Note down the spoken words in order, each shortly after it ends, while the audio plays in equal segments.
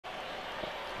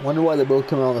Wonder why they both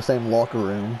come out of the same locker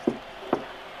room.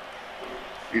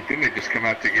 You think they just come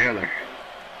out together?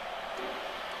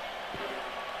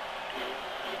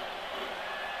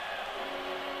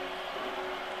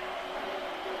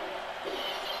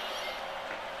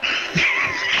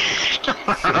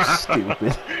 So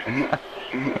stupid.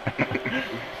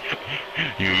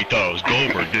 You thought it was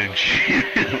Goldberg, didn't you?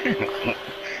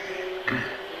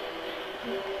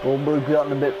 Goldberg's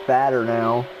gotten a bit fatter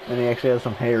now, and he actually has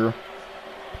some hair.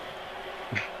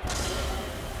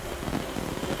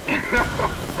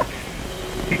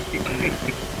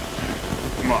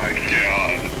 My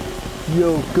God.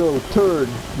 Yoko turd,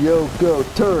 Yoko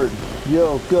turd,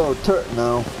 Yoko turd.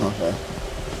 No, okay.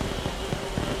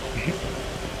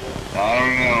 I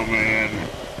don't know, man.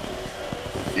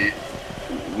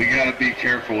 We gotta be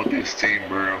careful with this team,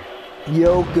 bro.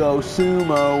 Yoko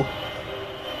sumo.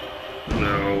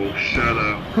 No, shut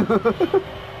up.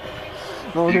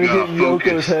 I'm gonna get in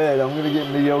Yoko's head. I'm gonna get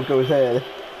into Yoko's head.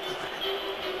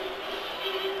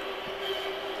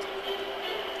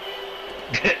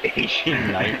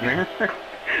 Asian nightmare.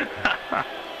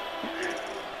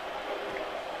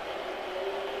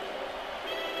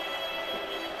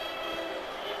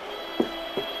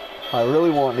 If I really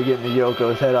wanted to get into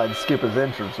Yoko's head, I'd skip his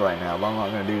entrance right now, but I'm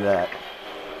not gonna do that.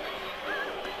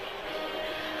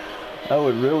 That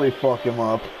would really fuck him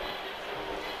up.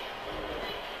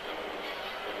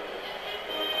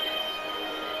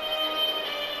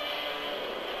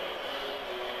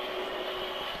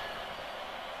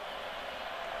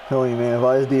 Tell you, man, if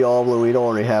I was Diablo, we'd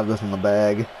already have this in the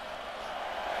bag.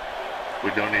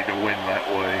 We don't need to win that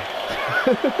way.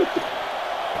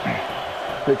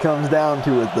 If it comes down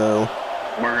to it, though.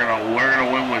 We're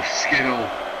gonna win with skill.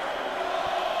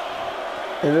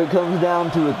 If it comes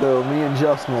down to it, though, me and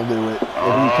Justin will do it. If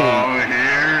he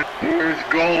can't. Here's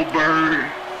Goldberg.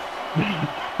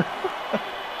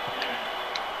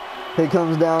 If it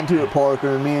comes down to it,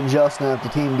 Parker, and me and Justin have to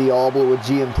team Diablo with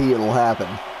GMT, it'll happen.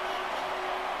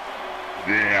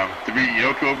 Damn. To beat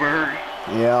Yokoberg?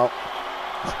 Yeah.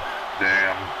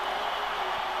 Damn.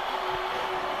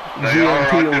 They GMT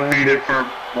are undefeated for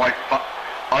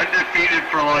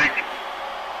like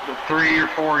 3 or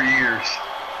 4 years.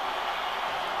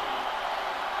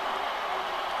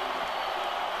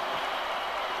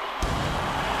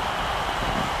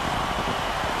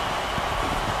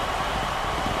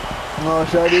 No,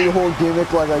 should I do the whole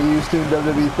gimmick like I used to in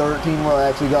WWE 13 where I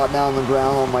actually got down on the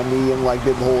ground on my knee and like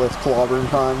did the whole "it's clobbering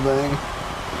time" thing?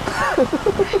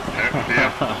 Yeah,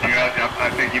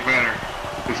 I think you better.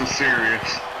 This is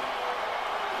serious.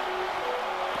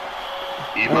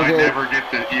 You might never get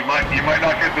the. You might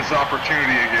not get this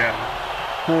opportunity again.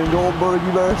 And Goldberg,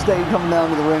 you better stay coming down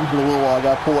to the ring for a little while. I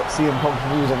gotta pull up CM Punk's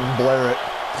music and blare it.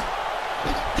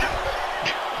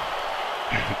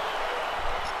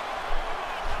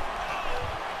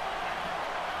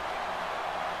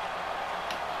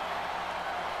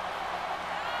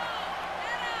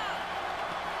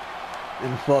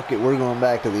 And fuck it, we're going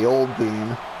back to the old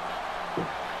theme.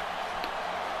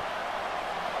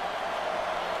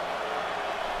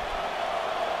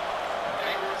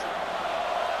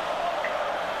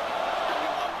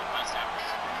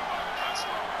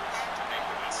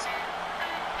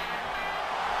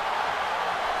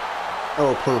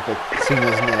 Oh, perfect.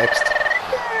 Cena's next.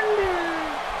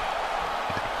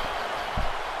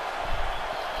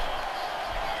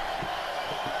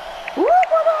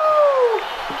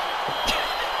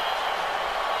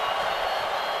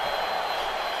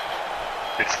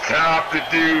 It's time to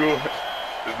do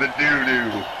the doo-doo.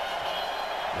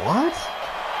 What?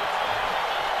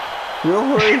 Real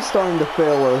Hurry's starting to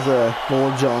fail as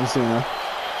Lord John Cena.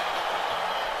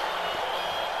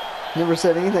 Never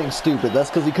said anything stupid. That's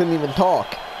because he couldn't even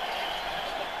talk.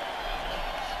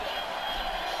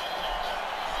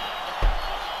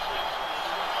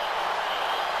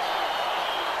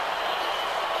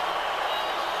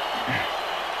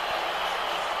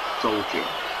 Told you.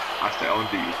 I said, "Oh,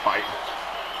 do you fighting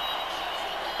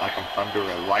like I'm thunder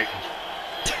and lightning?"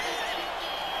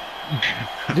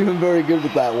 Doing very good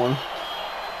with that one.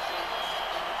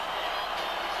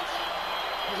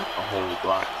 A whole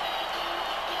block.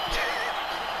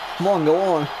 Come on, go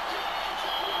on.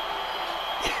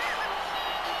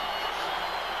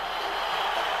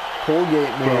 Colgate,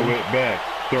 man. Throw it back.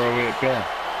 Throw it back.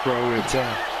 Throw it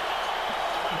back.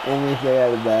 Only if they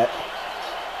added that.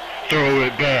 Throw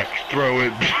it back. Throw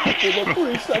it back. For the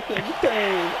 3-second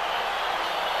pain.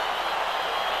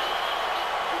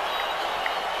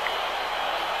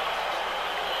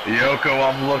 Yoko,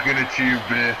 I'm looking at you,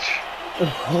 bitch.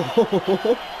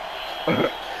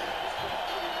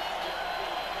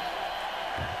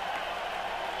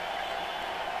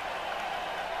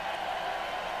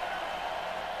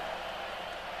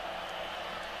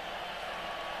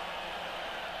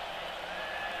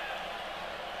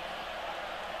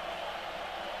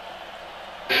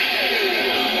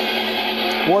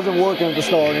 Wasn't working at the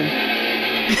starting.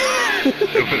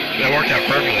 That worked out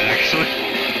perfectly, actually.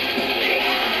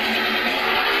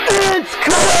 It's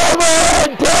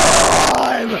Cleveland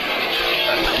time!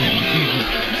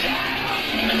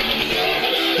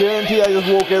 Guarantee I just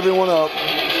woke everyone up.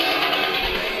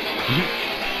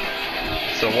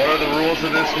 So what are the rules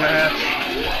of this match?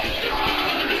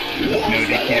 No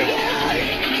DQ.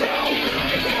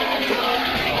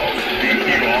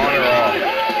 DQ on or off?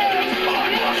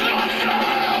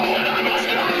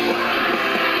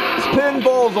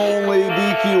 Pinballs only,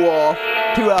 DQ off.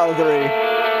 2 out of 3.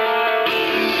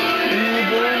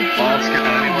 Balls go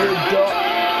anywhere.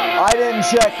 I didn't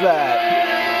check that.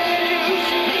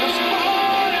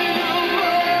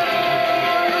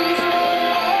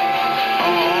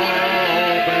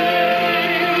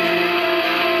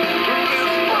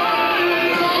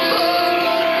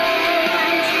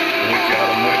 We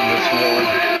gotta win this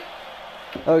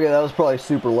one. Okay, that was probably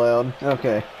super loud.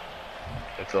 Okay.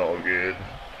 It's all good.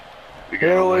 We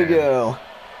gotta Here we win. go.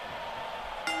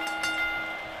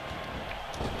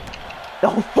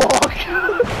 Oh, fuck!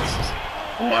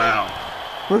 Wow.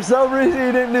 For some reason,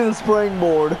 he didn't do the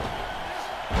springboard.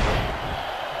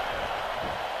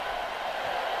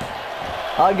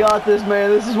 I got this,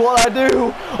 man. This is what I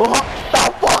do. Oh,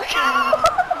 fuck!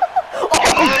 Oh,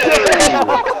 damn!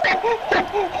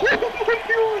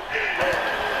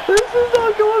 This is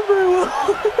not going very well.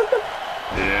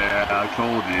 Yeah, I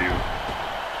told you.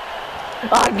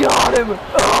 I got him!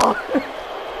 Oh.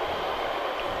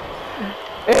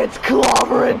 It's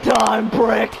clobbering time,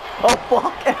 prick! Oh,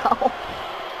 fuck, ow!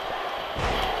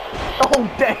 Oh,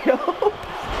 damn!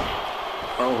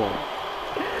 Oh.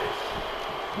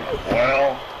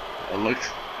 Well, it looks...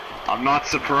 I'm not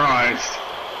surprised.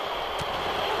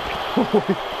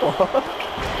 Holy fuck!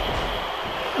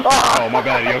 Oh, my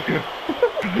bad, Yoko.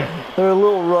 They're a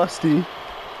little rusty.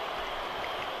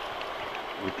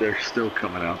 But they're still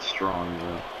coming out strong,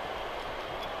 though.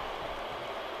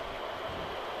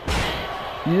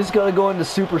 You just gotta go into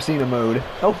Super Cena mode.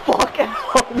 Oh, fuck!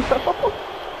 Oh,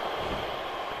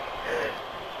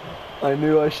 no! I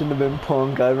knew I shouldn't have been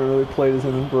Punk. I haven't really played as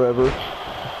him in forever.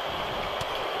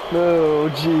 No,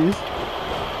 jeez.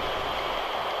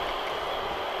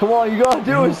 Come on, you gotta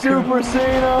do it, Super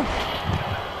Cena!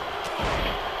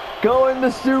 Go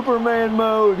into Superman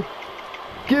mode!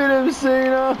 Get him,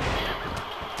 Cena!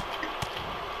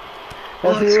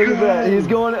 Look at that. He's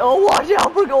going. Oh, watch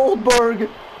out for Goldberg!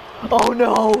 Oh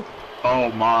no!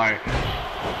 Oh my.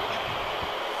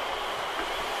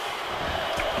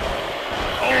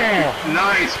 Oh,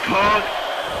 nice, Punk!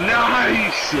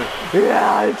 Nice!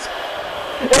 Yeah, it's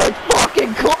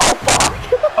fucking cool. Oh, fuck!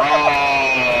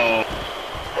 Oh!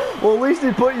 Well, at least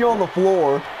he put you on the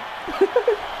floor.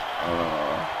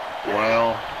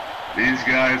 Well, these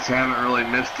guys haven't really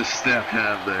missed a step,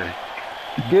 have they?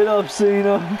 Get up,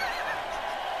 Cena.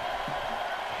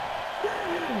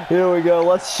 Here we go.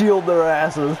 Let's shield their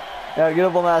asses. Yeah, get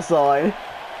up on that side.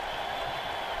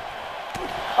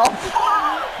 Oh,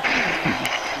 fuck!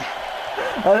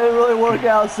 That didn't really work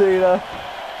out, Cena.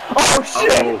 Oh,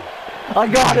 shit! Uh-oh. I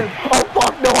got him. Oh,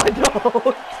 fuck. No, I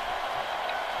don't.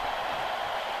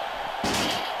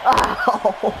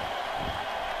 Ow.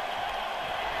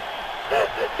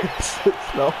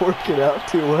 It's not working out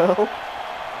too well.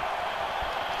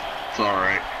 It's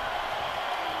alright.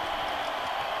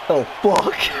 Oh,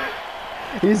 fuck.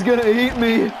 He's gonna eat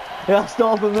me. Yeah,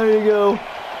 stop him. There you go.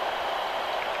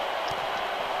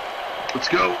 Let's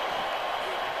go.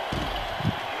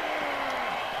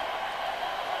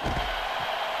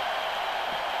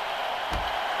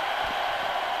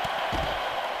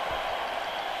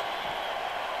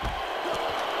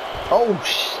 Oh,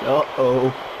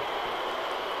 uh-oh.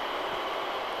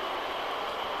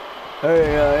 There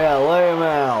you go. Yeah, lay him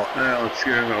out. Yeah, let's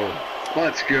go.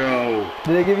 Let's go.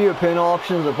 Did they give you a pin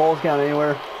option? Does it falls count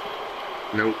anywhere?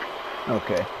 Nope.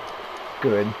 Okay.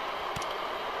 Good.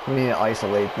 We need to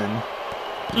isolate then.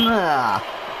 Ah.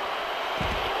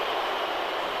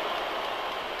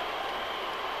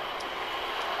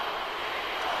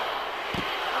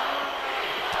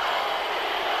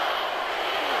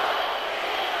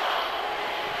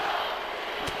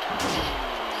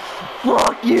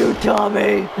 Fuck you,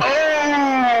 Tommy!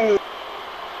 Oh!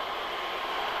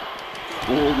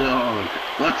 Bulldog.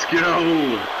 Let's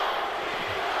go.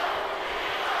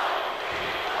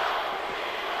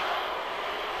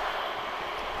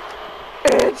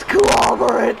 It's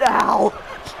Clobber it now!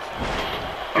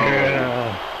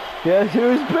 Oh. Guess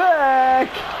who's back?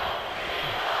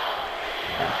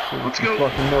 Let's You go.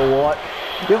 fucking know what?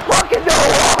 You fucking know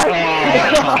what?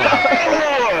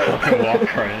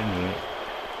 Walk right into it.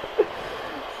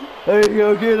 There you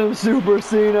go, get him, Super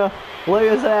Cena. Lay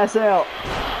his ass out.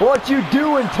 What you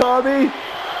doing, Tommy?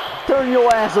 Turn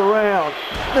your ass around.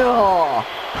 No.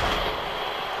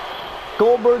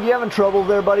 Goldberg, you having trouble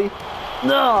there, buddy?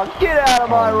 No, get out of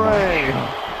my ring.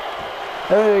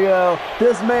 There you go.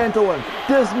 Dismantle him.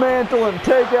 Dismantle him.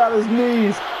 Take out his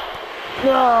knees.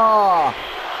 No.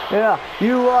 Yeah,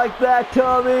 you like that,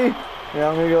 Tommy? Yeah,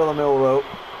 I'm gonna go to the middle rope.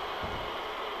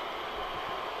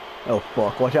 Oh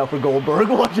fuck, watch out for Goldberg,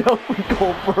 watch out for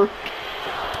Goldberg.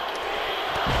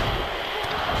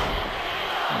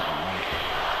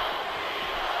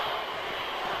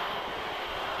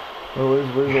 Oh,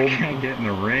 where's I can't get in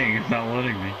the ring, it's not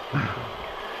letting me.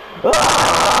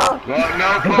 Ah! No,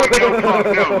 fuck,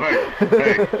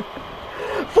 hey.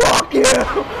 Fuck you!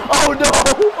 Oh no!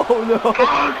 Oh no!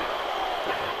 Fuck!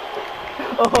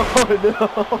 Oh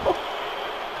no!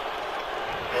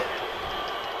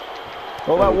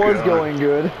 Well, that was God. going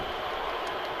good.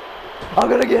 I'm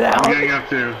gonna get out! I'm getting up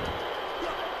too.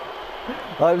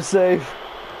 I'm safe.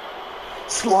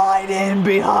 Slide in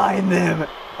behind them!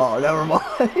 Oh, never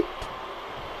mind.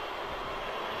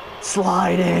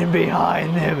 Slide in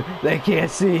behind them. They can't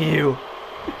see you.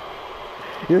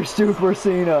 You're Super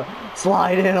Cena.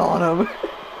 Slide in on them.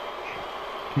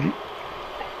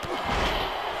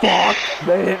 Fuck!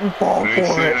 They didn't fall for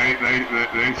it.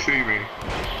 They see me.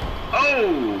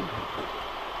 Oh!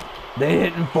 They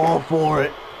didn't fall for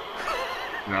it.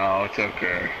 No, it's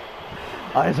okay.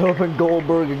 I was hoping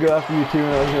Goldberg would go after you too,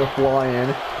 and I was gonna fly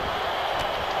in.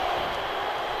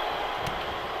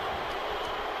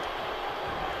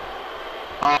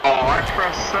 Oh, I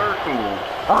pressed circle.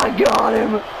 I got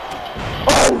him!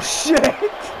 Oh shit!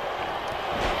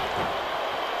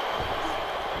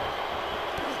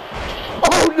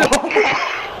 Oh no!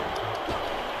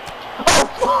 Oh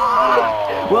fuck!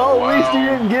 Oh, Well, at least you wow.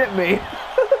 didn't get me.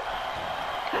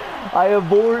 I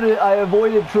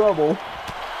avoided trouble.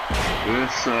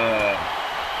 This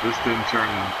didn't turn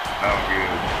out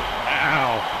good.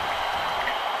 Ow!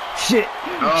 Shit!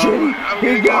 Oh, Shit!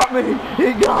 He got me!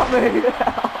 He got me!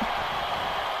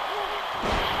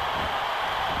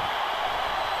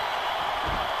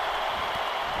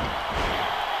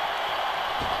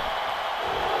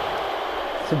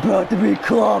 It's about to be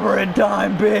clobbering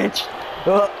time, bitch!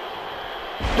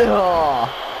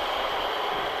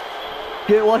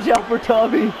 Watch out for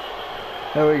Tommy!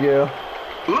 There we go.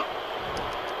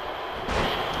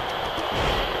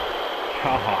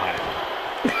 God.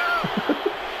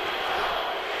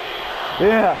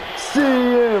 Yeah,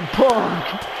 CM Punk!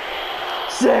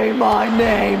 Say my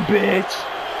name, bitch!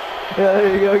 Yeah,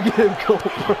 there you go, get him,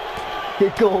 Goldberg.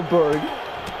 Get Goldberg.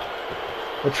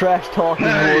 The trash talking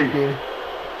working.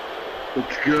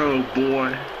 Let's go,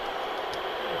 boy.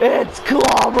 It's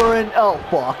clobbering! Oh,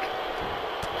 fuck.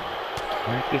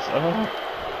 Break this up.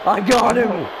 I got him!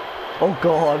 No. Oh,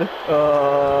 God.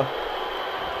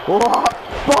 What?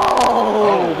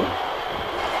 Boom!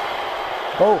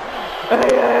 Oh, hey,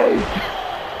 hey!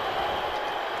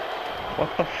 What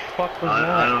the fuck was I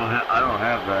that? don't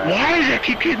have that. Why does it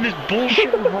keep getting this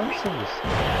bullshit reversals?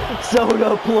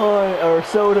 Soda plunge, or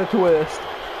soda twist.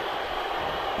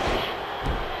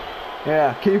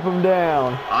 Yeah, keep him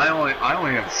down. I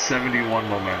only have 71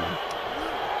 momentum.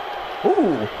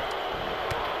 Ooh.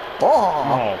 Oh.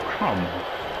 Oh, come on.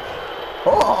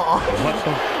 Oh. What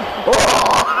the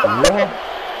Oh. what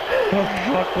the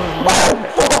fuck was that?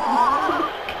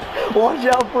 Fuck. Watch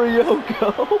out for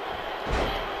Yoko.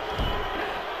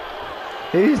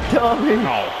 He's dummy.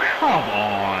 Oh, come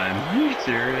on. Are you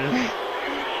serious?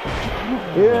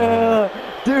 Yeah.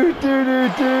 Do do do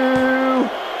do.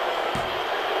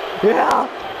 Yeah.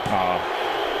 Oh.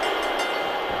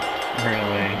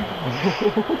 Really?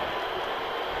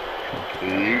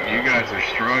 You guys are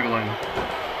struggling.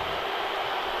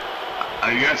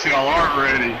 I guess y'all aren't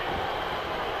ready.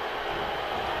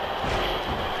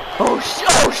 Oh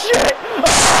shit!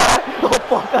 Ah! Oh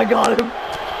fuck! I got him.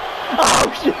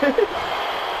 Oh shit!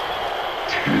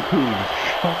 Dude,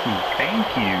 fucking thank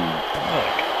you.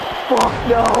 Fuck. Fuck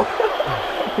no!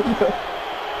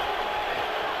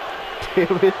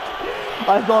 Damn it!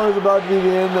 I thought it was about to be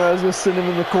the end there. I was just sitting him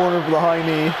in the corner for the high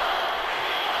knee.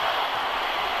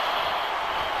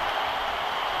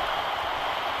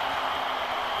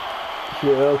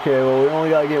 Shit, okay, well we only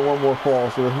gotta get one more fall,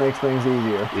 so this makes things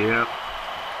easier. Yep.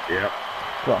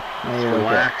 Well, Just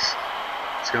relax.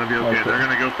 It's gonna be okay. They're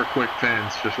gonna go for quick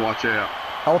pins. Just watch out.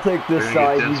 I'll take this They're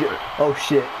side. gonna get desperate. Oh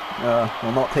shit. Well,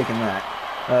 not taking that.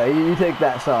 You take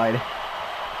that side.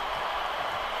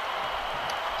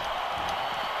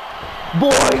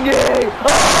 Boing!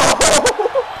 Oh!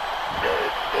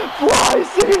 Fly,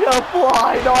 Cena,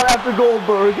 fly! Not after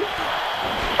Goldberg.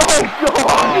 Oh,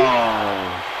 God!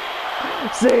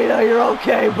 Oh. Cena, you're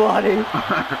okay, buddy.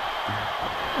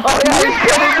 Oh, yeah, he's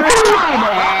kidding me!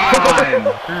 Come on!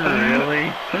 Really?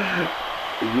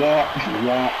 Wah,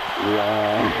 wah,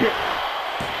 wah.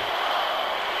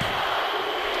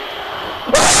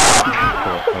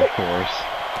 Of course.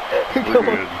 Come We're on.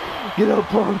 good. Get up,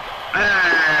 punk.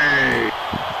 Hey!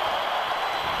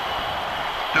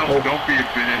 Don't be a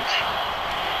bitch.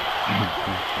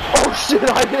 Oh shit!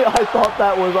 I thought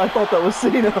that was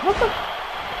Cena.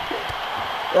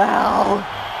 Ow!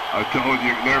 I told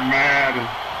you, they're mad.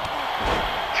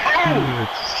 Oh!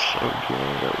 It's so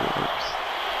good, it works.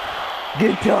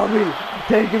 Get Tommy.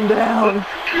 Take him down.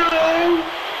 Go!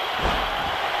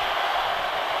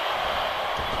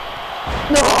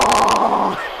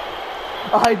 No!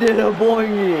 I did a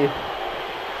boingy.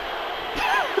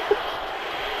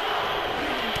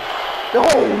 No!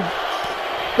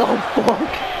 Oh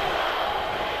fuck!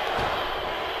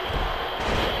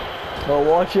 Oh,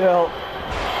 watch out!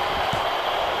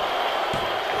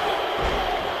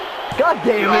 God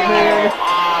damn it, man!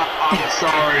 I'm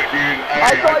sorry, dude.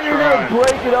 I thought you were gonna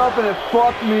break it up and it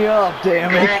fucked me up,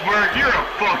 damn it! Goldberg, you're a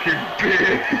fucking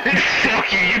bitch. Fuck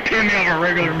you, you pinned me on a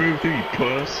regular move too, you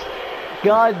puss.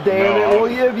 God damn it! No.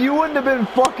 Well, if you wouldn't have been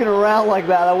fucking around like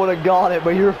that, I would have got it.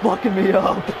 But you're fucking me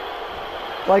up.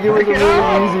 Like it was a Break it really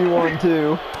up. easy one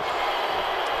too.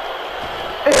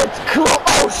 It's cool.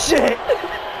 Oh shit!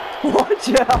 Watch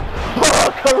out!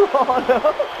 Oh, Corona!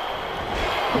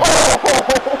 Oh!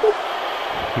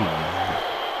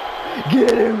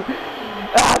 Get him!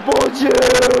 Apple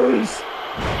juice!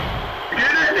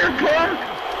 Get in there, punk!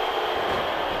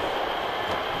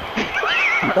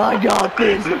 I got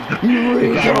this, you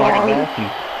retard!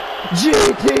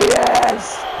 GTS!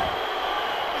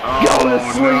 Go to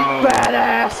sleep, no. fat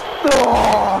ass!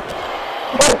 Oh!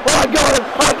 Oh, I got him!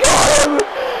 I got him!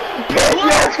 Pin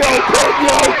Yoko! Pin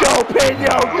Yoko! Pin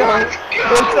Yoko!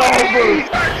 It's over!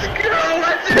 Let's go!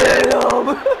 Let's Pin him!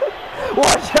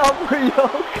 Watch out for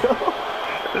Yoko!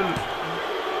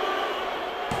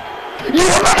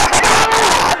 Yeah!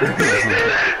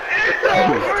 It's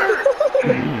over!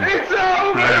 It's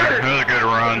over! That was a good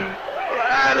run.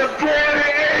 Attaboy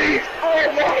Ace! Oh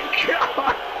my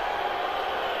god!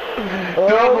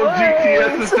 Double Alright.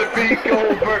 GTS is defeat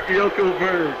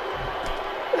Yokoberg.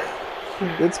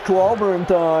 It's clobbering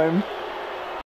time.